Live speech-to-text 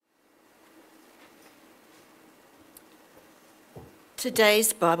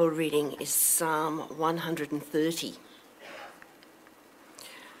Today's Bible reading is Psalm 130.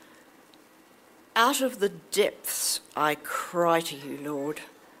 Out of the depths I cry to you, Lord.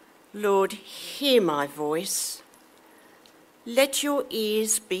 Lord, hear my voice. Let your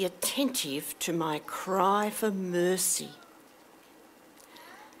ears be attentive to my cry for mercy.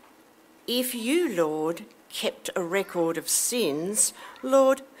 If you, Lord, kept a record of sins,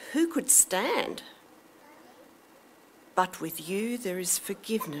 Lord, who could stand? But with you there is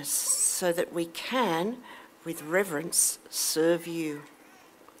forgiveness, so that we can, with reverence, serve you.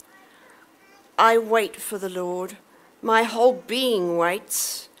 I wait for the Lord, my whole being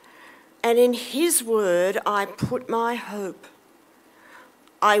waits, and in his word I put my hope.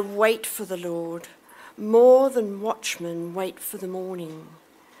 I wait for the Lord, more than watchmen wait for the morning,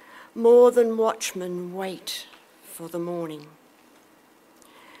 more than watchmen wait for the morning.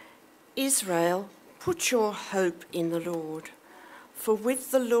 Israel, put your hope in the Lord, for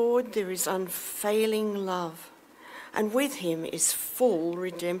with the Lord there is unfailing love, and with him is full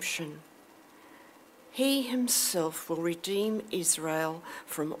redemption. He himself will redeem Israel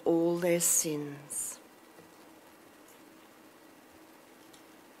from all their sins.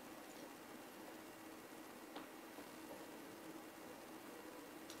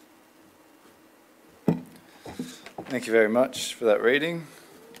 Thank you very much for that reading.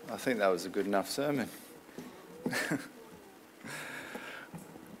 I think that was a good enough sermon.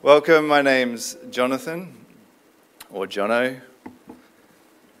 Welcome, my name's Jonathan, or Jono.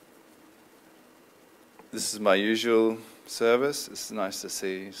 This is my usual service. It's nice to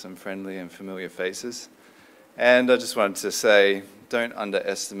see some friendly and familiar faces. And I just wanted to say, don't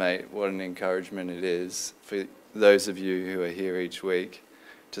underestimate what an encouragement it is for those of you who are here each week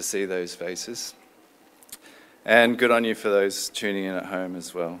to see those faces. And good on you for those tuning in at home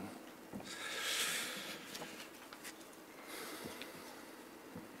as well.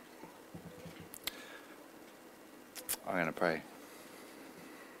 I'm going to pray.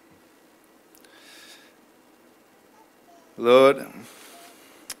 Lord,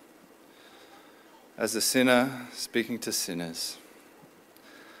 as a sinner speaking to sinners,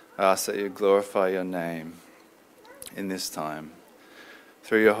 I ask that you glorify your name in this time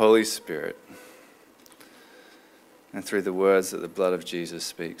through your Holy Spirit and through the words that the blood of Jesus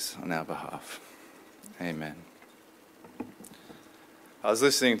speaks on our behalf. Amen. I was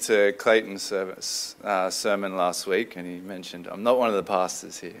listening to Clayton's sermon last week, and he mentioned, I'm not one of the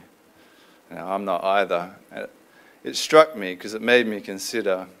pastors here. I'm not either. It struck me because it made me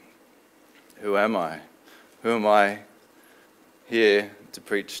consider, who am I? Who am I here to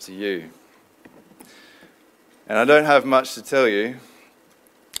preach to you? And I don't have much to tell you,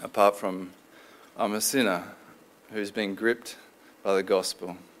 apart from I'm a sinner who's been gripped by the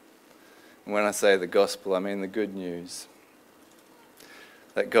gospel. And when I say the gospel, I mean the good news.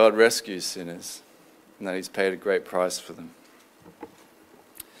 That God rescues sinners and that he's paid a great price for them.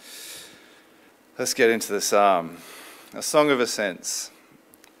 Let's get into the psalm. A song of ascents.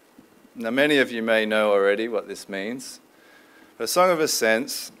 Now, many of you may know already what this means. A song of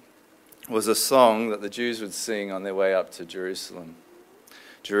ascents was a song that the Jews would sing on their way up to Jerusalem.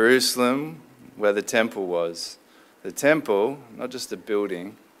 Jerusalem, where the temple was. The temple, not just a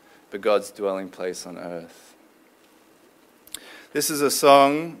building, but God's dwelling place on earth. This is a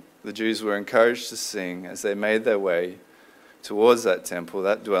song the Jews were encouraged to sing as they made their way towards that temple,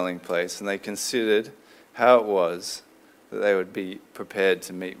 that dwelling place, and they considered how it was that they would be prepared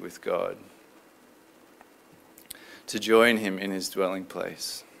to meet with God, to join him in his dwelling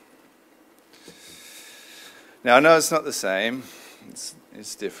place. Now, I know it's not the same,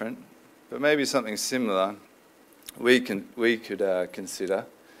 it's different, but maybe something similar we could consider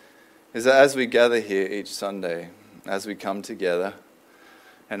is that as we gather here each Sunday, as we come together,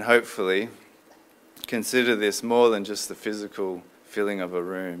 and hopefully consider this more than just the physical filling of a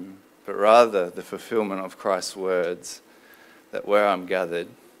room, but rather the fulfillment of Christ's words, that where I'm gathered,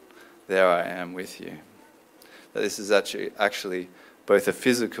 there I am with you. That this is actually both a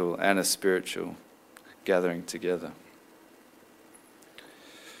physical and a spiritual gathering together.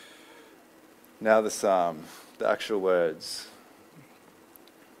 Now the psalm, the actual words.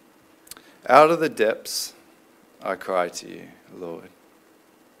 Out of the depths I cry to you, Lord.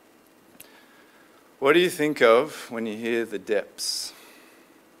 What do you think of when you hear the depths?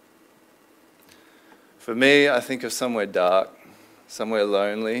 For me, I think of somewhere dark, somewhere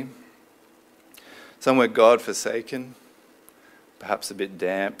lonely, somewhere God-forsaken, perhaps a bit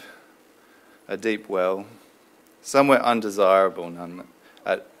damp, a deep well, somewhere undesirable,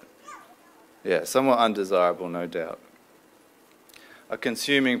 somewhat undesirable, no doubt. A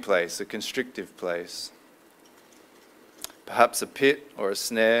consuming place, a constrictive place. perhaps a pit or a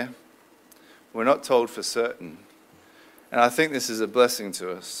snare. We're not told for certain. And I think this is a blessing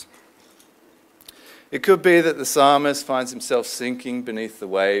to us. It could be that the psalmist finds himself sinking beneath the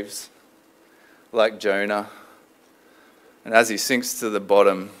waves, like Jonah. And as he sinks to the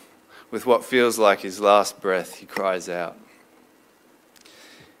bottom, with what feels like his last breath, he cries out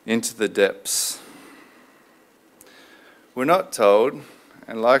into the depths. We're not told,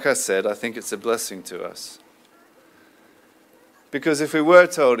 and like I said, I think it's a blessing to us. Because if we were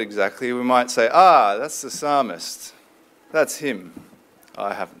told exactly, we might say, that's the psalmist. That's him.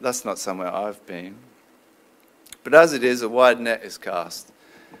 That's not somewhere I've been. But as it is, a wide net is cast.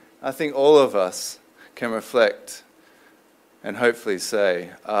 I think all of us can reflect and hopefully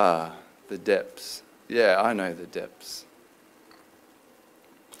say, the depths. Yeah, I know the depths.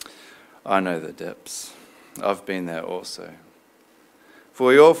 I know the depths. I've been there also. For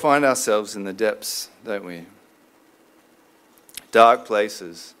we all find ourselves in the depths, don't we? Dark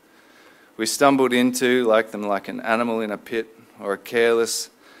places we stumbled into like an animal in a pit, or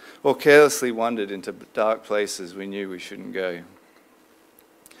carelessly wandered into dark places we knew we shouldn't go.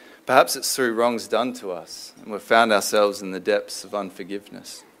 Perhaps it's through wrongs done to us, and we've found ourselves in the depths of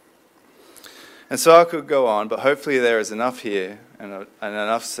unforgiveness. And so I could go on, but hopefully there is enough here and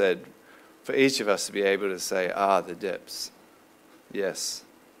enough said for each of us to be able to say, the depths. Yes,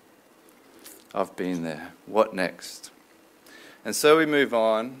 I've been there. What next? And so we move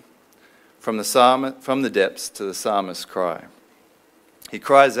on from the depths to the psalmist's cry. He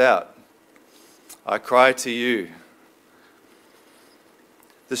cries out, I cry to you.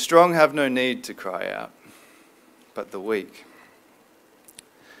 The strong have no need to cry out, but the weak.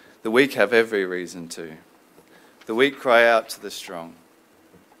 The weak have every reason to. The weak cry out to the strong.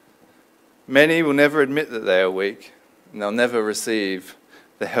 Many will never admit that they are weak, and they'll never receive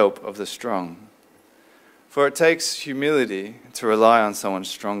the help of the strong. For it takes humility to rely on someone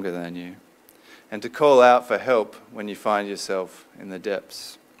stronger than you, and to call out for help when you find yourself in the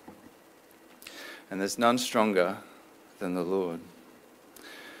depths. And there's none stronger than the Lord.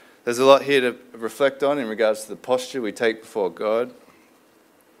 There's a lot here to reflect on in regards to the posture we take before God.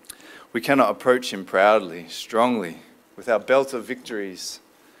 We cannot approach him proudly, strongly, with our belt of victories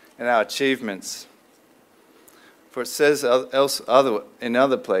and our achievements. For it says in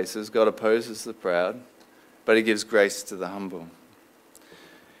other places, God opposes the proud, but he gives grace to the humble.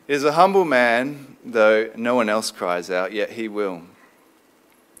 He is a humble man, though no one else cries out, yet he will.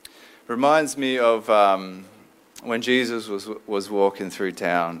 Reminds me of when Jesus was walking through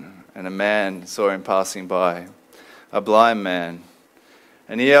town, and a man saw him passing by, a blind man,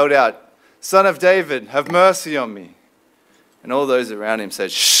 and he yelled out, Son of David, have mercy on me. And all those around him said,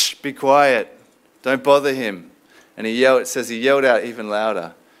 Shh, be quiet, don't bother him. And he yelled out even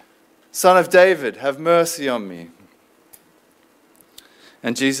louder, Son of David, have mercy on me.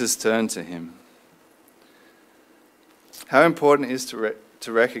 And Jesus turned to him. How important it is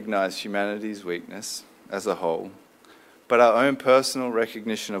to recognize humanity's weakness as a whole, but our own personal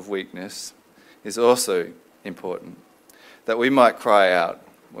recognition of weakness is also important, that we might cry out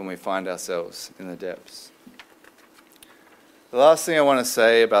when we find ourselves in the depths. The last thing I want to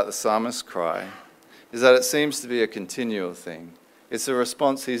say about the psalmist's cry is that it seems to be a continual thing. It's a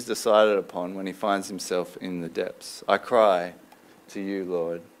response he's decided upon when he finds himself in the depths. I cry to you,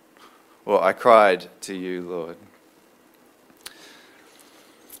 Lord. Or I cried to you, Lord.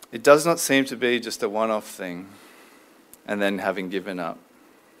 It does not seem to be just a one-off thing and then having given up.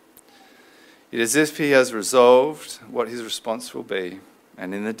 It is as if he has resolved what his response will be,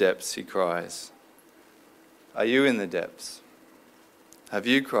 and in the depths he cries. Are you in the depths? Have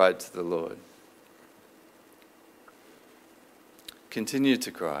you cried to the Lord? Continue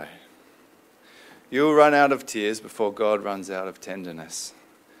to cry. You will run out of tears before God runs out of tenderness.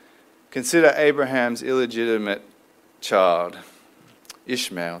 Consider Abraham's illegitimate child,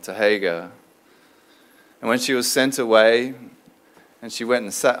 Ishmael, to Hagar. And when she was sent away, and she went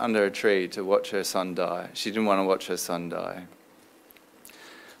and sat under a tree to watch her son die. She didn't want to watch her son die.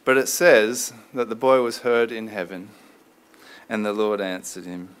 But it says that the boy was heard in heaven, and the Lord answered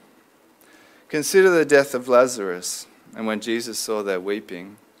him. Consider the death of Lazarus, and when Jesus saw their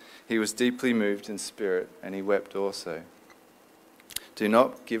weeping, he was deeply moved in spirit, and he wept also. Do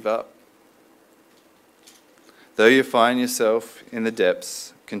not give up. Though you find yourself in the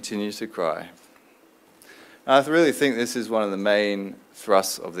depths, continue to cry. I really think this is one of the main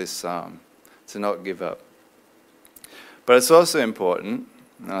thrusts of this psalm, to not give up. But it's also important,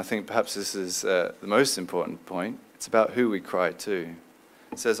 and I think perhaps this is the most important point, it's about who we cry to.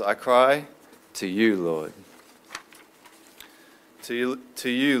 It says, I cry to you, Lord. To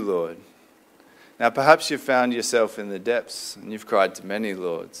you, Lord. Now, perhaps you've found yourself in the depths and you've cried to many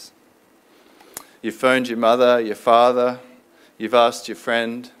lords. You've phoned your mother, your father, you've asked your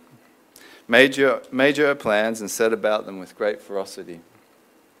friend, made your plans and set about them with great ferocity.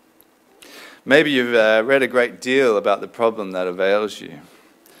 Maybe you've read a great deal about the problem that avails you.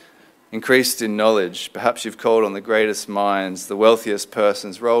 Increased in knowledge, perhaps you've called on the greatest minds, the wealthiest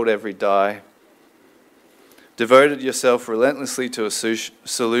persons, rolled every die, devoted yourself relentlessly to a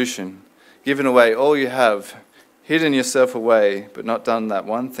solution, given away all you have, hidden yourself away, but not done that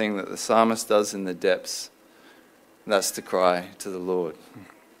one thing that the psalmist does in the depths, and that's to cry to the Lord.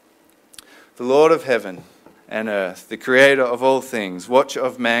 The Lord of heaven and earth, the creator of all things, watcher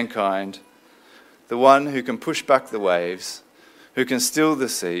of mankind, the one who can push back the waves, who can still the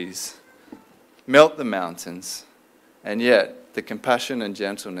seas, melt the mountains, and yet the compassion and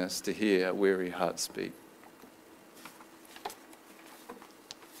gentleness to hear a weary heart speak.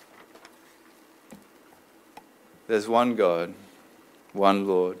 There's one God, one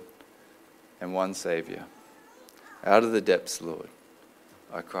Lord, and one Saviour. Out of the depths, Lord,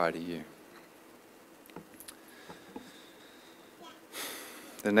 I cry to you.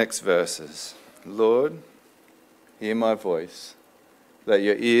 The next verses. Lord, hear my voice. Let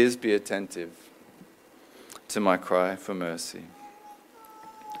your ears be attentive to my cry for mercy.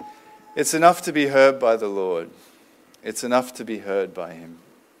 It's enough to be heard by the Lord. It's enough to be heard by him.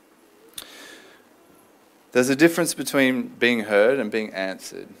 There's a difference between being heard and being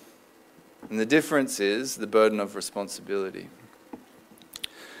answered. And the difference is the burden of responsibility.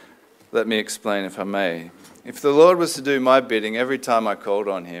 Let me explain, if I may. If the Lord was to do my bidding every time I called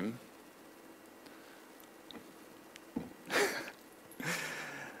on him,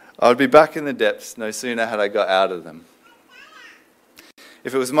 I would be back in the depths no sooner had I got out of them.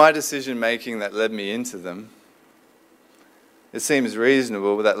 If it was my decision-making that led me into them, it seems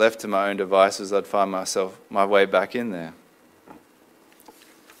reasonable that left to my own devices, I'd find my way back in there.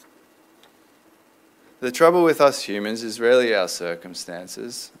 The trouble with us humans is rarely our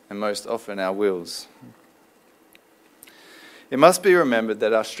circumstances, and most often our wills. It must be remembered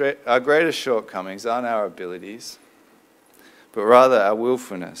that our greatest shortcomings aren't our abilities, but rather our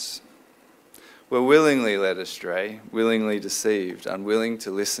willfulness. We're willingly led astray, willingly deceived, unwilling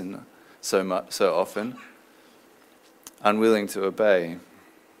to listen so often, unwilling to obey.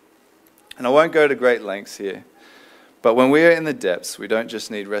 And I won't go to great lengths here, but when we are in the depths, we don't just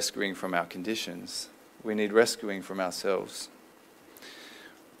need rescuing from our conditions, we need rescuing from ourselves.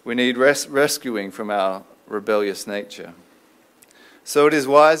 We need rescuing from our rebellious nature. So it is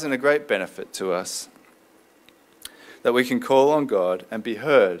wise and a great benefit to us that we can call on God and be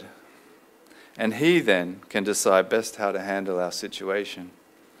heard, and he then can decide best how to handle our situation.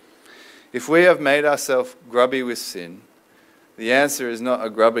 If we have made ourselves grubby with sin, the answer is not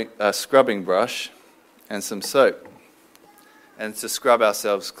a scrubbing brush and some soap and to scrub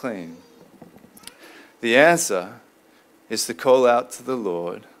ourselves clean. The answer is to call out to the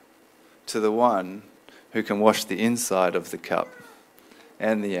Lord, to the one who can wash the inside of the cup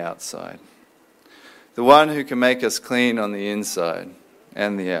and the outside, the one who can make us clean on the inside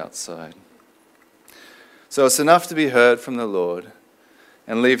and the outside. So it's enough to be heard from the Lord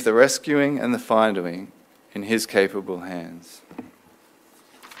and leave the rescuing and the finding in his capable hands.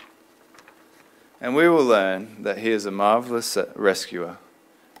 And we will learn that he is a marvelous rescuer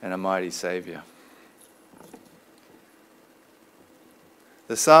and a mighty saviour.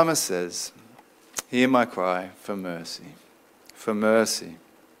 The psalmist says, hear my cry for mercy, for mercy.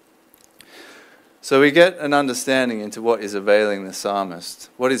 So we get an understanding into what is availing the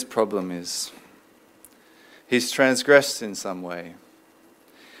psalmist, what his problem is. He's transgressed in some way.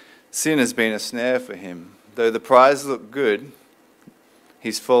 Sin has been a snare for him. Though the prize looked good,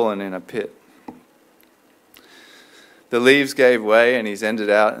 he's fallen in a pit. The leaves gave way and he's ended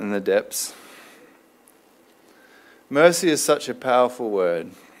out in the depths. Mercy is such a powerful word.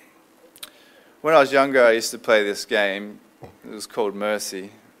 When I was younger, I used to play this game. It was called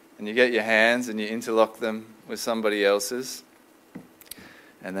Mercy. And you get your hands and you interlock them with somebody else's.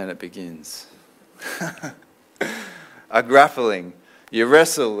 And then it begins. A grappling. You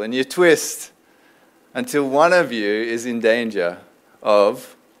wrestle and you twist until one of you is in danger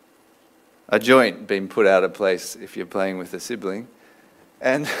of a joint being put out of place if you're playing with a sibling.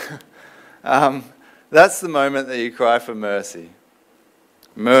 And that's the moment that you cry for mercy.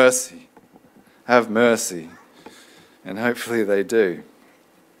 Mercy. Have mercy. And hopefully they do.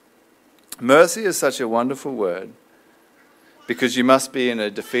 Mercy is such a wonderful word because you must be in a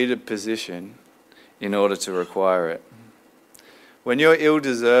defeated position in order to require it. When you're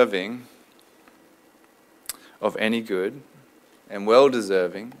ill-deserving of any good and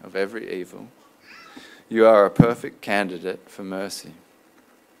well-deserving of every evil, you are a perfect candidate for mercy.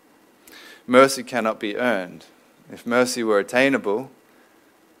 Mercy cannot be earned. If mercy were attainable,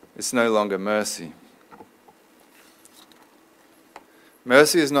 it's no longer mercy.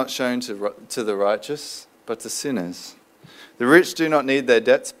 Mercy is not shown to the righteous, but to sinners. The rich do not need their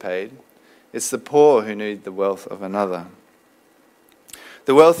debts paid. It's the poor who need the wealth of another.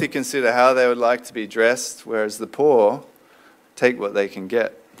 The wealthy consider how they would like to be dressed, whereas the poor take what they can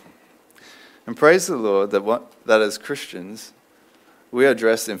get. And praise the Lord that as Christians, we are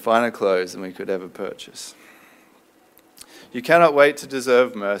dressed in finer clothes than we could ever purchase. You cannot wait to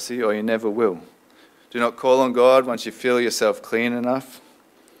deserve mercy, or you never will. Do not call on God once you feel yourself clean enough,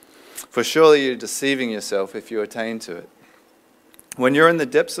 for surely you're deceiving yourself if you attain to it. When you're in the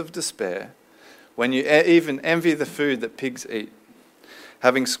depths of despair, when you even envy the food that pigs eat,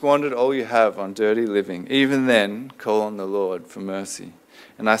 having squandered all you have on dirty living, even then call on the Lord for mercy.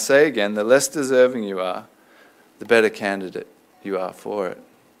 And I say again, the less deserving you are, the better candidate you are for it.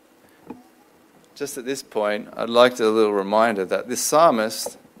 Just at this point, I'd like a little reminder that this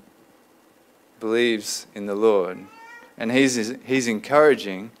psalmist believes in the Lord, and he's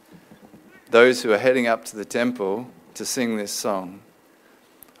encouraging those who are heading up to the temple to sing this song.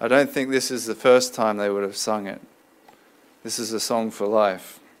 I don't think this is the first time they would have sung it. This is a song for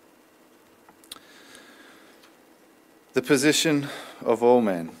life. The position of all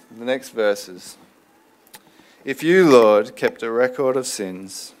men. The next verses. If you, Lord, kept a record of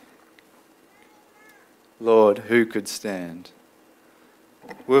sins, Lord, who could stand?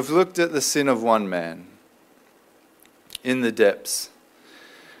 We've looked at the sin of one man in the depths,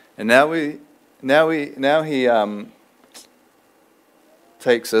 and now he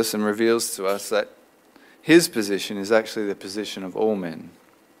takes us and reveals to us that his position is actually the position of all men.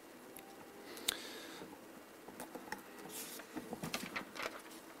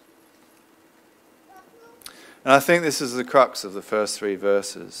 And I think this is the crux of the first 3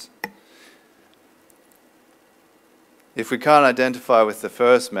 verses. If we can't identify with the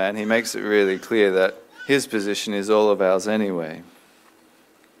first man, he makes it really clear that his position is all of ours anyway.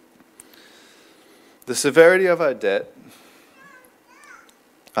 The severity of our debt,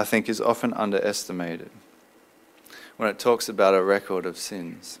 I think, is often underestimated when it talks about a record of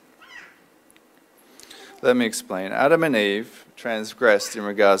sins. Let me explain. Adam and Eve transgressed in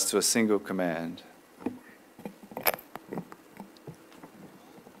regards to a single command.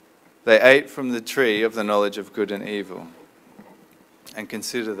 They ate from the tree of the knowledge of good and evil. And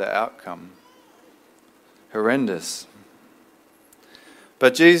consider the outcome. Horrendous.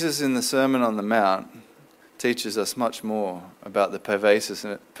 But Jesus in the Sermon on the Mount teaches us much more about the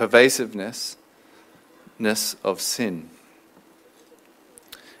pervasiveness of sin.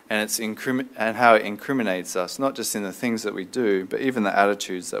 And how it incriminates us, not just in the things that we do, but even the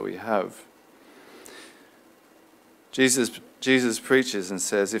attitudes that we have. Jesus preaches and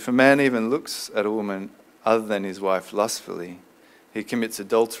says, if a man even looks at a woman other than his wife lustfully, he commits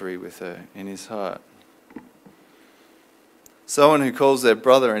adultery with her in his heart. Someone who calls their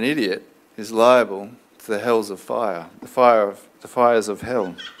brother an idiot is liable to the hells of fire, the fires of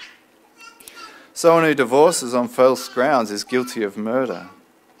hell. Someone who divorces on false grounds is guilty of murder.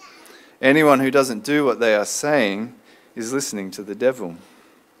 Anyone who doesn't do what they are saying is listening to the devil.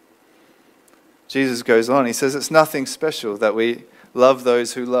 Jesus goes on, he says it's nothing special that we love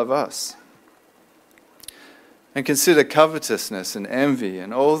those who love us. And consider covetousness and envy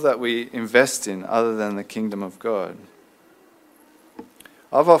and all that we invest in other than the kingdom of God.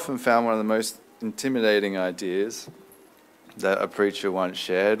 I've often found one of the most intimidating ideas that a preacher once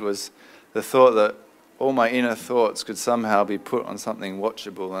shared was the thought that all my inner thoughts could somehow be put on something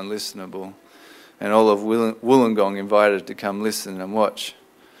watchable and listenable, and all of Wollongong invited to come listen and watch.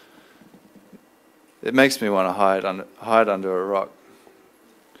 It makes me want to hide under a rock.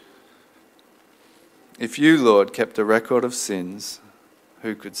 If you, Lord, kept a record of sins,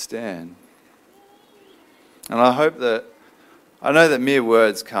 who could stand? And I know that mere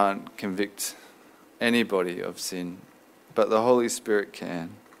words can't convict anybody of sin, but the Holy Spirit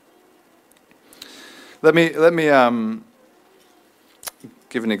can. Let me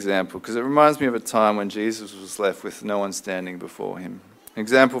give an example, because it reminds me of a time when Jesus was left with no one standing before him. An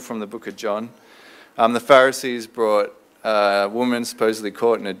example from the book of John. The Pharisees brought a woman supposedly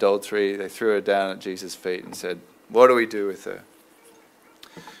caught in adultery. They threw her down at Jesus' feet and said, "What do we do with her?"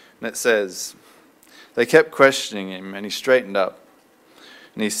 And it says, they kept questioning him, and he straightened up.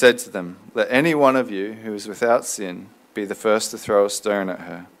 And he said to them, "Let any one of you who is without sin be the first to throw a stone at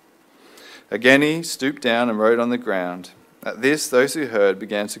her." Again he stooped down and wrote on the ground. At this, those who heard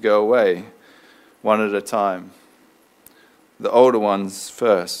began to go away, one at a time, the older ones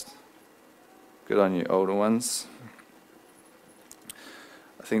first. Good on you, older ones.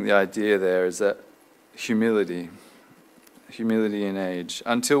 I think the idea there is that humility in age,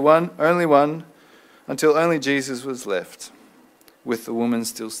 until only Jesus was left, with the woman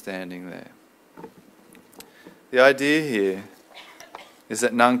still standing there. The idea here is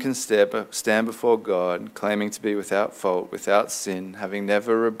that none can stand before God claiming to be without fault, without sin, having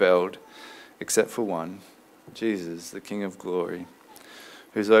never rebelled, except for one, Jesus, the King of glory,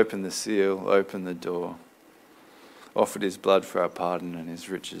 who's opened the seal, opened the door, offered his blood for our pardon and his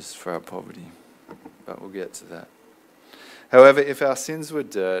riches for our poverty. But we'll get to that. However, if our sins were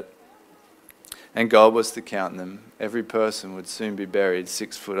dirt and God was to count them, every person would soon be buried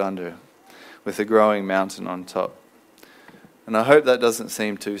 6 foot under, with a growing mountain on top. And I hope that doesn't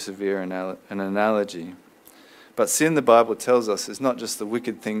seem too severe an analogy. But sin, the Bible tells us, is not just the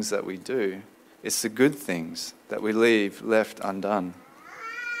wicked things that we do, it's the good things that we leave left undone.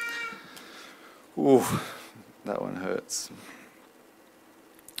 Ooh, that one hurts.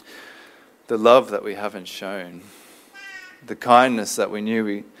 The love that we haven't shown, the kindness that we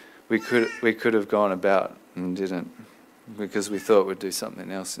knew we could have gone about and didn't, because we thought we'd do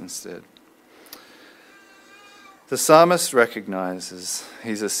something else instead. The psalmist recognizes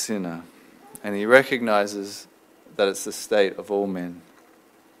he's a sinner, and he recognizes that it's the state of all men.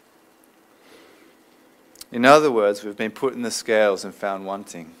 In other words, we've been put in the scales and found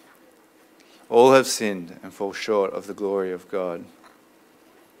wanting. All have sinned and fall short of the glory of God.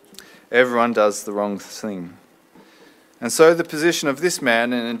 Everyone does the wrong thing. And so the position of this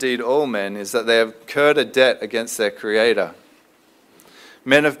man, and indeed all men, is that they have incurred a debt against their Creator.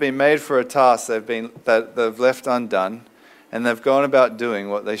 Men have been made for a task that they've left undone, and they've gone about doing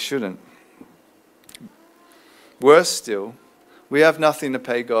what they shouldn't. Worse still, we have nothing to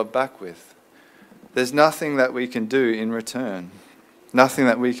pay God back with. There's nothing that we can do in return, nothing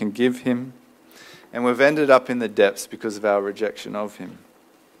that we can give him, and we've ended up in the depths because of our rejection of him.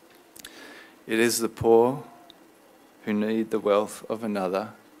 It is the poor who need the wealth of another.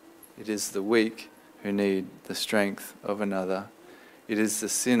 It is the weak who need the strength of another. It is the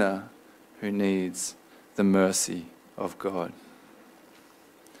sinner who needs the mercy of God.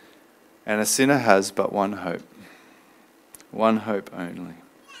 And a sinner has but one hope only.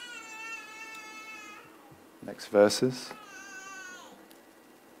 Next verses.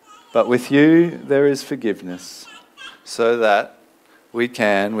 But with you there is forgiveness, so that we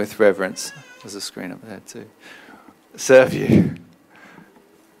can, with reverence, there's a screen up there too, serve you.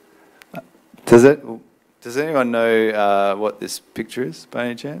 Does anyone know what this picture is, by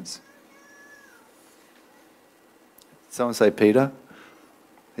any chance? Someone say Peter?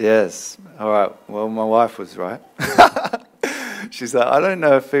 Yes. All right. Well, my wife was right. She's like, I don't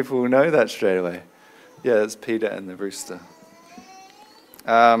know if people will know that straight away. Yeah, it's Peter and the rooster.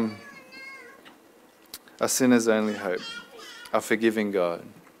 A sinner's only hope, a forgiving God.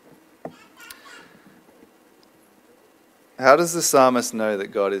 How does the psalmist know that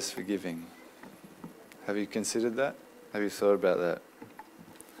God is forgiving? Have you considered that? Have you thought about that?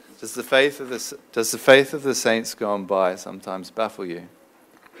 Does the faith of the saints gone by sometimes baffle you?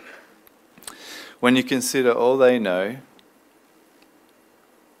 When you consider all they know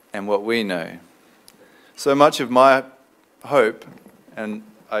and what we know. So much of my hope, and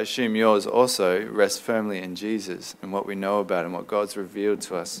I assume yours also, rests firmly in Jesus and what we know about him, what God's revealed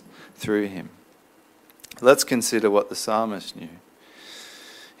to us through him. Let's consider what the psalmist knew.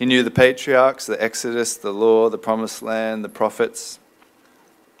 He knew the patriarchs, the Exodus, the law, the promised land, the prophets.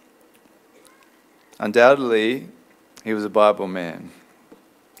 Undoubtedly, he was a Bible man.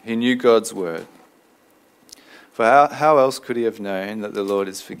 He knew God's word. For how else could he have known that the Lord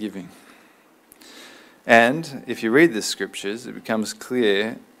is forgiving? And if you read the scriptures, it becomes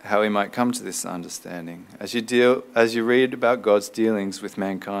clear how he might come to this understanding. As you read about God's dealings with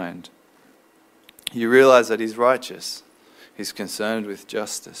mankind, you realize that he's righteous. He's concerned with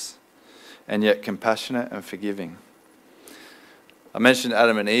justice, and yet compassionate and forgiving. I mentioned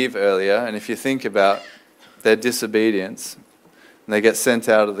Adam and Eve earlier, and if you think about their disobedience, they get sent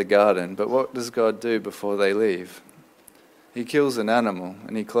out of the garden, but what does God do before they leave? He kills an animal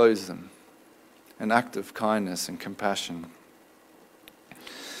and he clothes them. An act of kindness and compassion.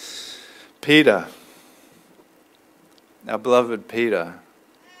 Peter, our beloved Peter,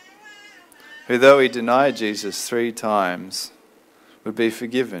 who though he denied Jesus 3 times, would be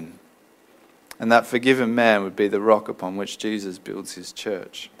forgiven. And that forgiven man would be the rock upon which Jesus builds his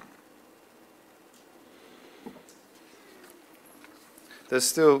church.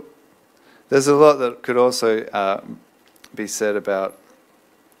 There's a lot that could also be said about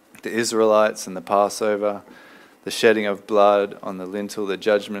the Israelites and the Passover, the shedding of blood on the lintel, the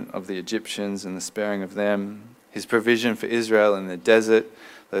judgment of the Egyptians and the sparing of them, his provision for Israel in the desert,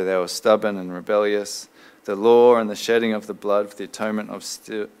 though they were stubborn and rebellious, the law and the shedding of the blood for the atonement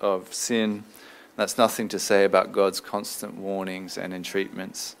of sin. That's nothing to say about God's constant warnings and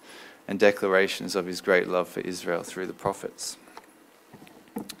entreatments and declarations of his great love for Israel through the prophets.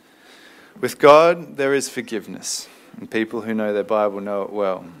 With God, there is forgiveness, and people who know their Bible know it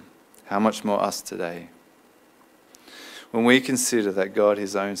well. How much more us today? When we consider that God,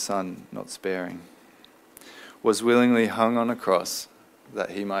 his own Son, not sparing, was willingly hung on a cross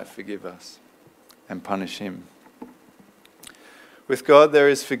that he might forgive us and punish him. With God there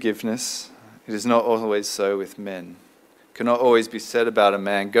is forgiveness. It is not always so with men. It cannot always be said about a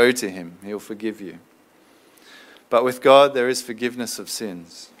man, go to him, he'll forgive you. But with God there is forgiveness of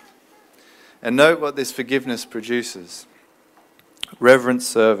sins. And note what this forgiveness produces. Reverent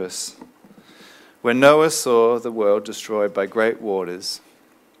service. When Noah saw the world destroyed by great waters,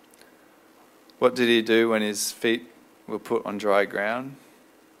 what did he do when his feet were put on dry ground?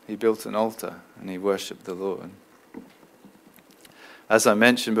 He built an altar and he worshipped the Lord. As I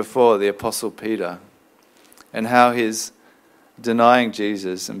mentioned before, the Apostle Peter, and how his denying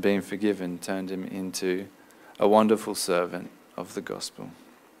Jesus and being forgiven turned him into a wonderful servant of the gospel.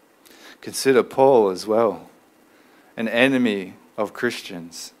 Consider Paul as well, an enemy of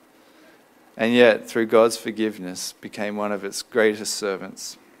Christians, and yet through God's forgiveness became one of its greatest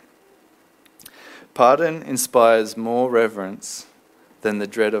servants. Pardon inspires more reverence than the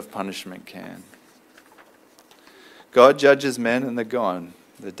dread of punishment can. God judges men and they're gone.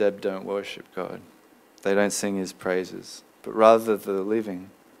 The dead don't worship God. They don't sing his praises, but rather the living.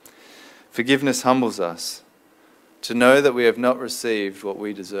 Forgiveness humbles us to know that we have not received what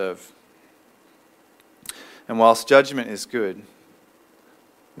we deserve. And whilst judgment is good,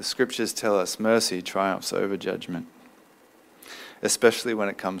 the scriptures tell us mercy triumphs over judgment, especially when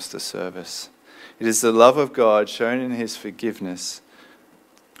it comes to service. It is the love of God shown in his forgiveness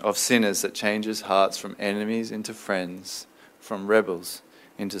of sinners that changes hearts from enemies into friends, from rebels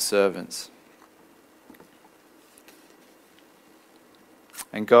into servants.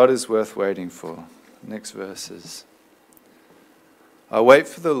 And God is worth waiting for. Next verses. I wait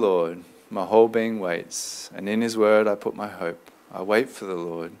for the Lord, my whole being waits, and in his word I put my hope. I wait for the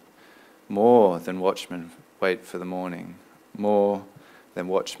Lord, more than watchmen wait for the morning, more than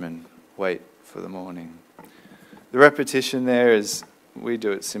watchmen wait for the morning. The repetition there is, we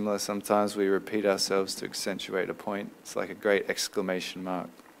do it similar sometimes. We repeat ourselves to accentuate a point. It's like a great exclamation mark.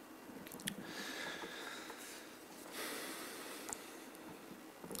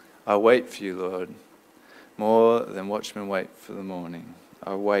 I wait for you, Lord, more than watchmen wait for the morning.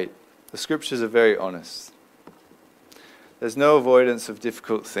 I wait. The scriptures are very honest. There's no avoidance of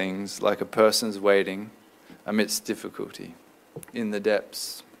difficult things like a person's waiting amidst difficulty in the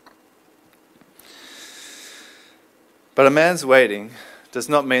depths. But a man's waiting does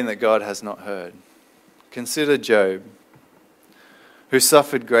not mean that God has not heard. Consider Job, who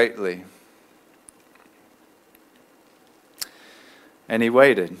suffered greatly, and he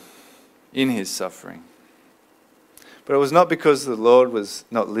waited in his suffering. But it was not because the Lord was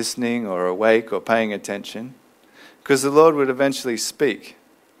not listening or awake or paying attention, because the Lord would eventually speak.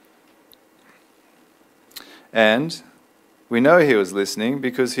 And we know he was listening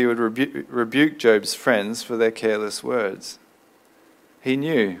because he would rebuke Job's friends for their careless words. He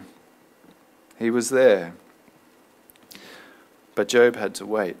knew. He was there. But Job had to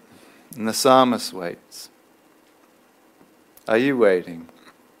wait. And the psalmist waits. Are you waiting?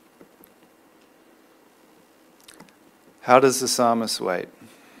 How does the psalmist wait?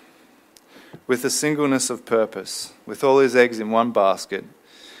 With a singleness of purpose, with all his eggs in one basket,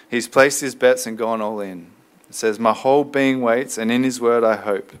 he's placed his bets and gone all in. It says, my whole being waits, and in his word I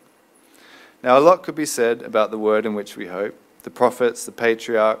hope. Now, a lot could be said about the word in which we hope. The prophets, the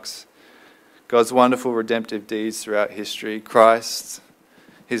patriarchs, God's wonderful redemptive deeds throughout history, Christ,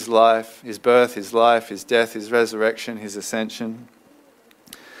 his life, his birth, his life, his death, his resurrection, his ascension.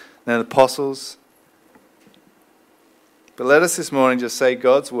 Then the apostles. But let us this morning just say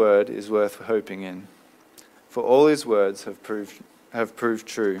God's word is worth hoping in, for all his words have proved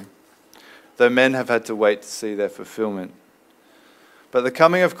true, though men have had to wait to see their fulfillment. But the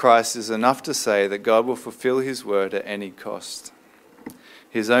coming of Christ is enough to say that God will fulfill his word at any cost,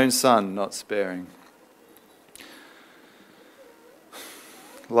 his own Son not sparing.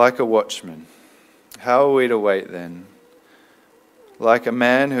 Like a watchman, how are we to wait then? Like a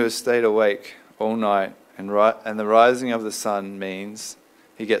man who has stayed awake all night, and the rising of the sun means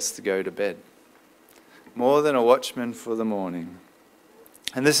he gets to go to bed. More than a watchman for the morning.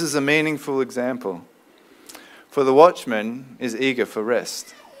 And this is a meaningful example. For the watchman is eager for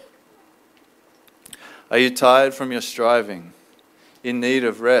rest. Are you tired from your striving, in need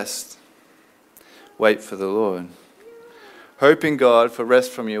of rest? Wait for the Lord. Hope in God for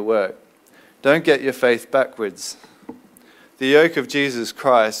rest from your work. Don't get your faith backwards. The yoke of Jesus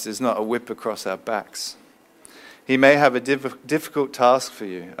Christ is not a whip across our backs. He may have a difficult task for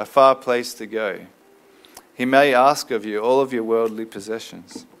you, a far place to go. He may ask of you all of your worldly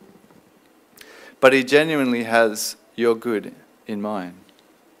possessions. But he genuinely has your good in mind.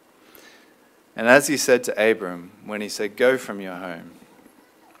 And as he said to Abram, when he said, "Go from your home,"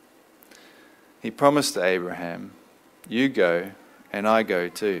 he promised to Abraham, "You go, and I go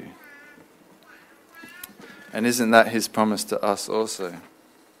too." And isn't that his promise to us also?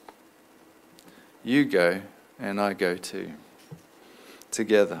 You go, and I go too.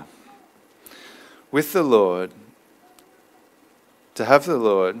 Together. With the Lord, to have the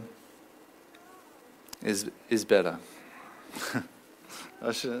Lord is better.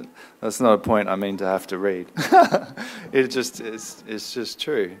 That's not a point I mean to have to read. It's just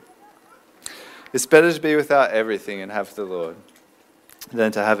true. It's better to be without everything and have the Lord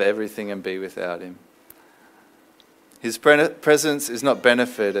than to have everything and be without him. His presence is not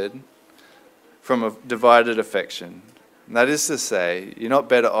benefited from a divided affection. And that is to say, you're not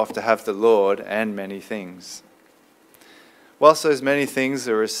better off to have the Lord and many things. Whilst those many things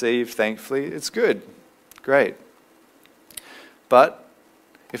are received thankfully, it's good, great. But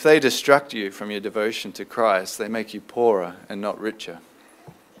if they distract you from your devotion to Christ, they make you poorer and not richer.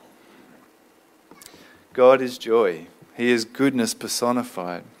 God is joy. He is goodness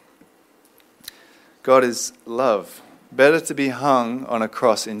personified. God is love. Better to be hung on a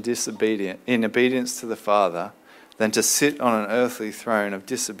cross in obedience to the Father than to sit on an earthly throne of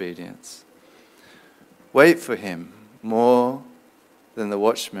disobedience. Wait for him more than the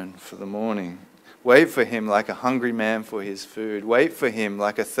watchman for the morning. Wait for him like a hungry man for his food. Wait for him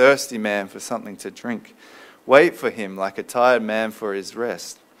like a thirsty man for something to drink. Wait for him like a tired man for his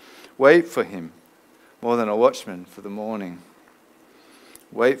rest. Wait for him more than a watchman for the morning.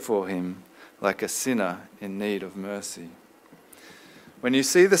 Wait for him like a sinner in need of mercy. When you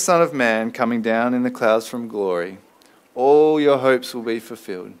see the Son of Man coming down in the clouds from glory, all your hopes will be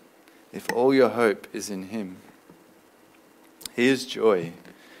fulfilled, if all your hope is in him. He is joy.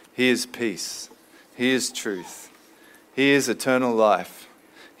 He is peace. He is truth. He is eternal life.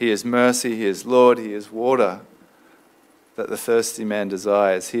 He is mercy. He is Lord. He is water that the thirsty man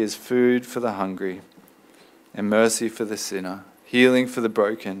desires. He is food for the hungry and mercy for the sinner, healing for the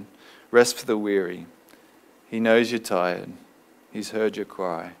broken, rest for the weary. He knows you're tired. He's heard your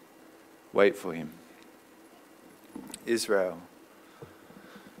cry. Wait for him. Israel,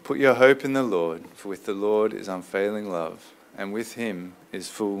 put your hope in the Lord, for with the Lord is unfailing love, and with him is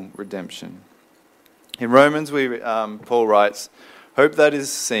full redemption. In Romans, Paul writes, "Hope that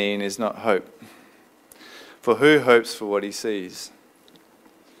is seen is not hope. For who hopes for what he sees?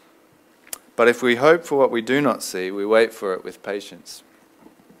 But if we hope for what we do not see, we wait for it with patience."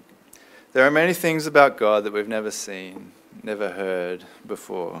 There are many things about God that we've never seen, never heard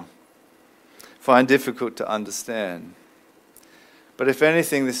before, find difficult to understand. But if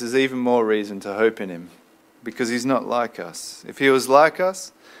anything, this is even more reason to hope in him, because he's not like us. If he was like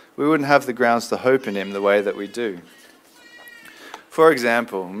us, we wouldn't have the grounds to hope in him the way that we do. For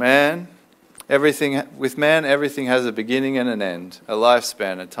example, everything has a beginning and an end, a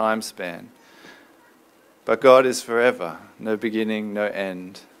lifespan, a time span. But God is forever, no beginning, no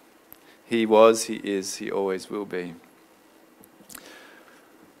end. He was, he is, he always will be.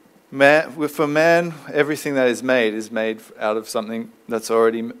 For man, everything that is made out of something that's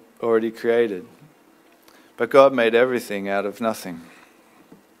already created. But God made everything out of nothing.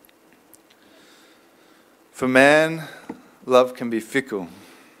 For man, love can be fickle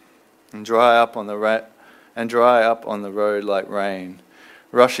and dry up on the road like rain,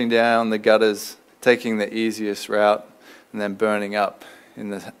 rushing down the gutters, taking the easiest route, and then burning up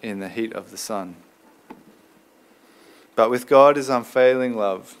in the heat of the sun. But with God is unfailing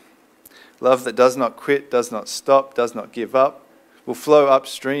love. Love that does not quit, does not stop, does not give up, will flow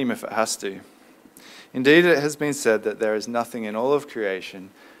upstream if it has to. Indeed, it has been said that there is nothing in all of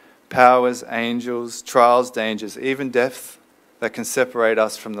creation, powers, angels, trials, dangers, even death, that can separate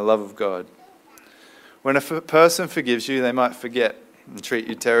us from the love of God. When a person forgives you, they might forget and treat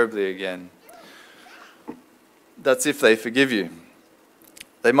you terribly again. That's if they forgive you.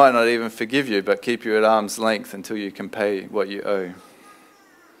 They might not even forgive you, but keep you at arm's length until you can pay what you owe.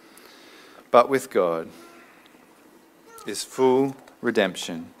 But with God is full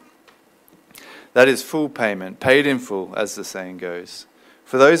redemption. That is full payment, paid in full, as the saying goes.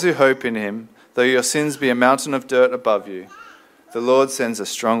 For those who hope in him, Though your sins be a mountain of dirt above you, the Lord sends a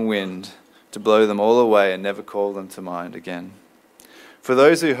strong wind to blow them all away and never call them to mind again. For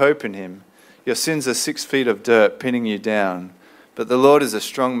those who hope in him, your sins are 6 feet of dirt pinning you down, but the Lord is a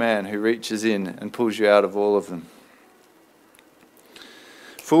strong man who reaches in and pulls you out of all of them.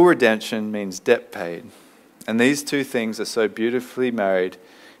 Full redemption means debt paid, and these two things are so beautifully married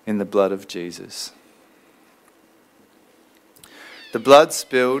in the blood of Jesus. The blood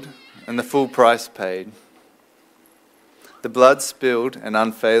spilled and the full price paid. The blood spilled and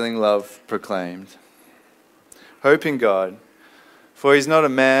unfailing love proclaimed. Hope in God, for he's not a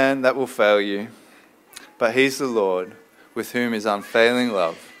man that will fail you, but he's the Lord, with whom is unfailing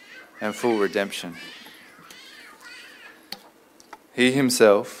love and full redemption. He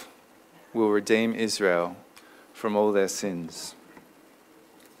himself will redeem Israel from all their sins.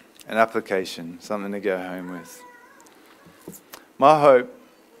 An application, something to go home with. My hope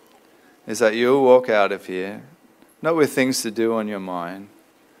is that you'll walk out of here, not with things to do on your mind,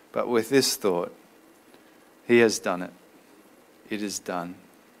 but with this thought: he has done it. It is done.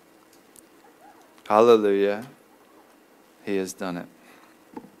 Hallelujah. He has done it.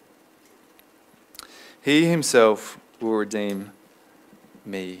 He himself will redeem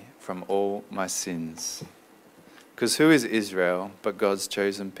me from all my sins. Because who is Israel but God's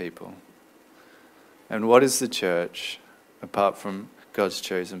chosen people? And what is the church apart from God's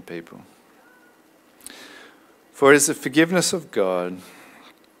chosen people? For it is the forgiveness of God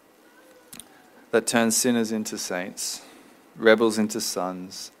that turns sinners into saints, rebels into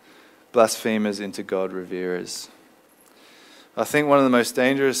sons, blasphemers into God-reverers. I think one of the most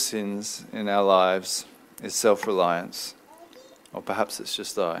dangerous sins in our lives is self-reliance. Or perhaps it's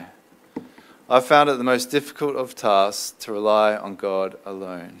just I. I've found it the most difficult of tasks to rely on God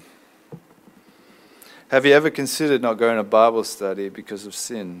alone. Have you ever considered not going to Bible study because of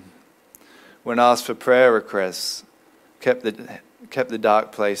sin? When asked for prayer requests, kept the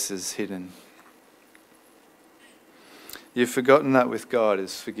dark places hidden. You've forgotten that with God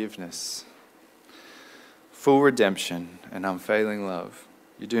is forgiveness, full redemption and unfailing love.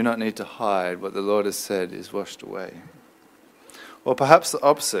 You do not need to hide what the Lord has said is washed away. Or perhaps the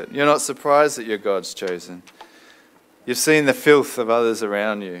opposite. You're not surprised that you're God's chosen. You've seen the filth of others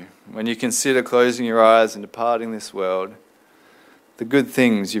around you. When you consider closing your eyes and departing this world, the good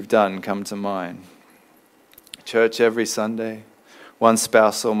things you've done come to mind. Church every Sunday, one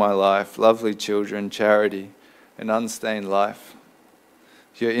spouse all my life, lovely children, charity, an unstained life.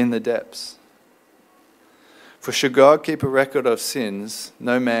 You're in the depths. For should God keep a record of sins,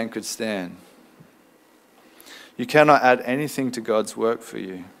 no man could stand. You cannot add anything to God's work for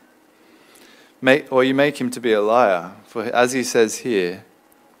you. You make him to be a liar. For as he says here,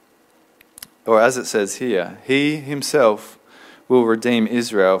 or as it says here, he himself will redeem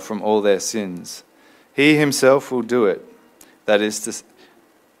Israel from all their sins. He himself will do it. That is to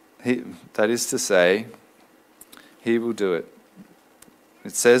say, he will do it.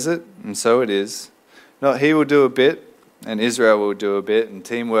 It says it, and so it is. Not he will do a bit, and Israel will do a bit, and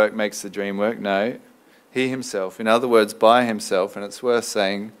teamwork makes the dream work. No, he himself. In other words, by himself, and it's worth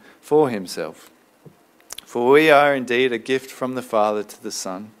saying, for himself. For we are indeed a gift from the Father to the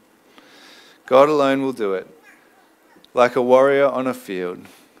Son. God alone will do it. Like a warrior on a field,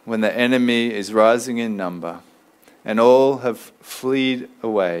 when the enemy is rising in number, and all have fled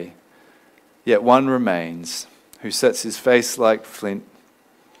away, yet one remains, who sets his face like flint,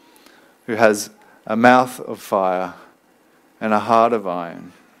 who has a mouth of fire and a heart of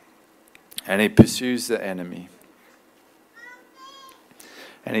iron, and he pursues the enemy,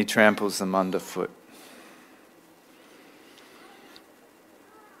 and he tramples them underfoot.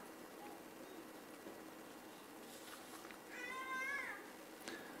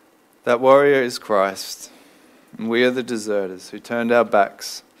 That warrior is Christ, and we are the deserters who turned our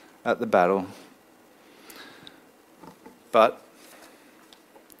backs at the battle. But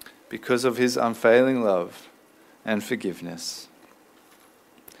because of his unfailing love and forgiveness,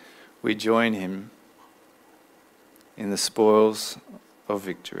 we join him in the spoils of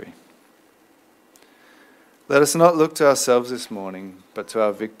victory. Let us not look to ourselves this morning, but to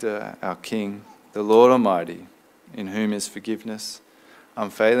our victor, our King, the Lord Almighty, in whom is forgiveness,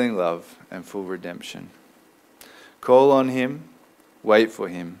 unfailing love, and full redemption. Call on him, wait for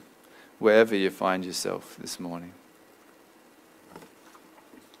him, wherever you find yourself this morning.